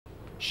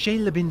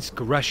Chelyabinsk,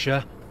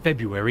 Russia,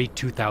 February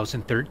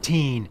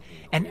 2013.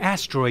 An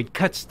asteroid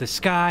cuts the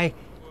sky,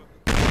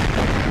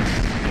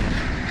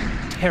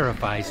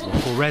 terrifies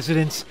local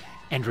residents,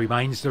 and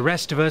reminds the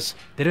rest of us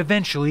that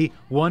eventually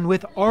one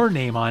with our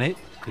name on it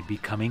could be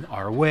coming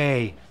our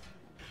way.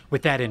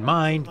 With that in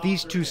mind,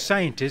 these two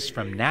scientists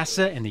from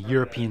NASA and the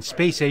European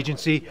Space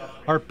Agency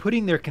are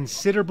putting their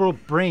considerable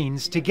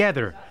brains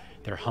together.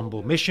 Their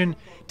humble mission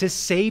to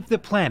save the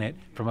planet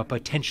from a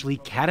potentially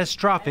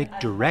catastrophic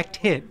direct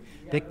hit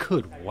that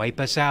could wipe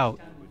us out.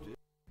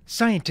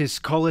 Scientists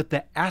call it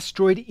the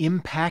Asteroid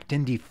Impact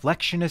and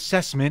Deflection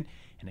Assessment,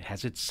 and it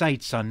has its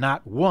sights on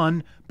not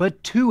one,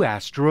 but two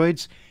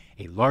asteroids,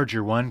 a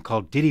larger one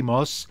called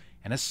Didymos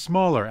and a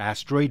smaller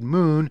asteroid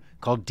moon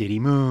called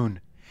Didymoon.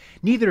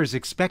 Neither is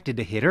expected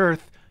to hit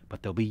Earth,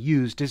 but they'll be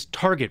used as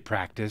target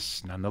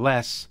practice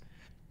nonetheless.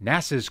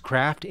 NASA's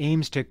craft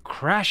aims to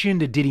crash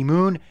into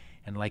Didymoon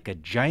and, like a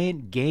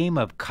giant game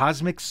of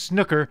cosmic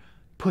snooker,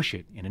 push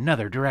it in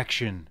another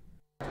direction.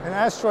 An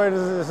asteroid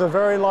is a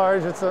very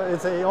large, it's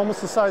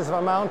almost the size of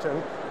a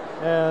mountain.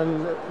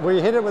 And we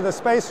hit it with a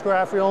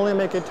spacecraft, we only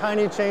make a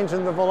tiny change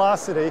in the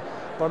velocity,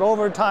 but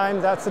over time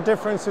that's the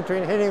difference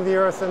between hitting the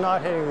Earth and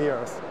not hitting the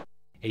Earth.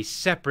 A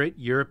separate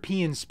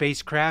European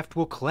spacecraft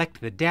will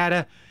collect the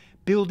data,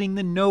 building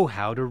the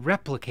know-how to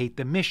replicate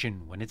the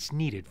mission when it's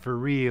needed for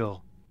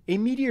real. A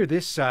meteor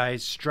this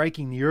size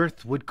striking the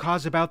Earth would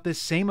cause about the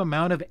same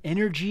amount of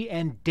energy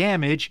and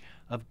damage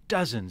of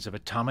dozens of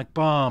atomic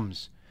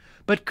bombs.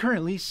 But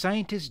currently,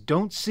 scientists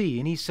don't see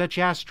any such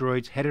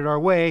asteroids headed our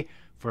way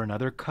for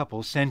another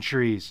couple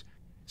centuries.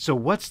 So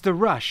what's the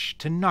rush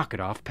to knock it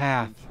off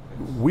path?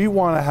 We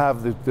want to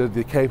have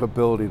the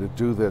capability to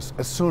do this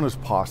as soon as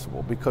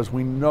possible because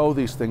we know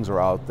these things are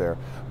out there.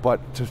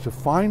 But to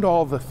find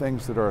all the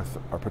things that are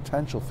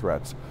potential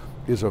threats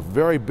is a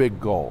very big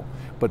goal.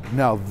 But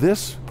now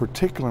this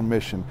particular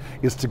mission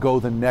is to go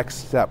the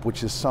next step,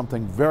 which is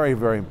something very,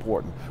 very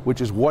important, which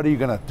is what are you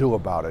going to do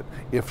about it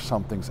if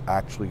something's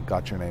actually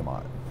got your name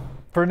on it?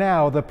 For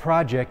now, the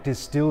project is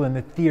still in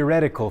the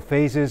theoretical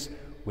phases,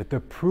 with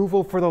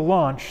approval for the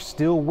launch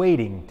still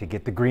waiting to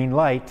get the green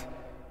light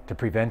to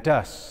prevent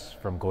us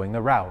from going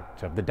the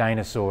route of the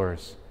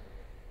dinosaurs.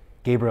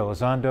 Gabriel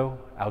Elizondo,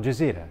 Al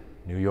Jazeera,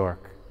 New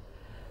York.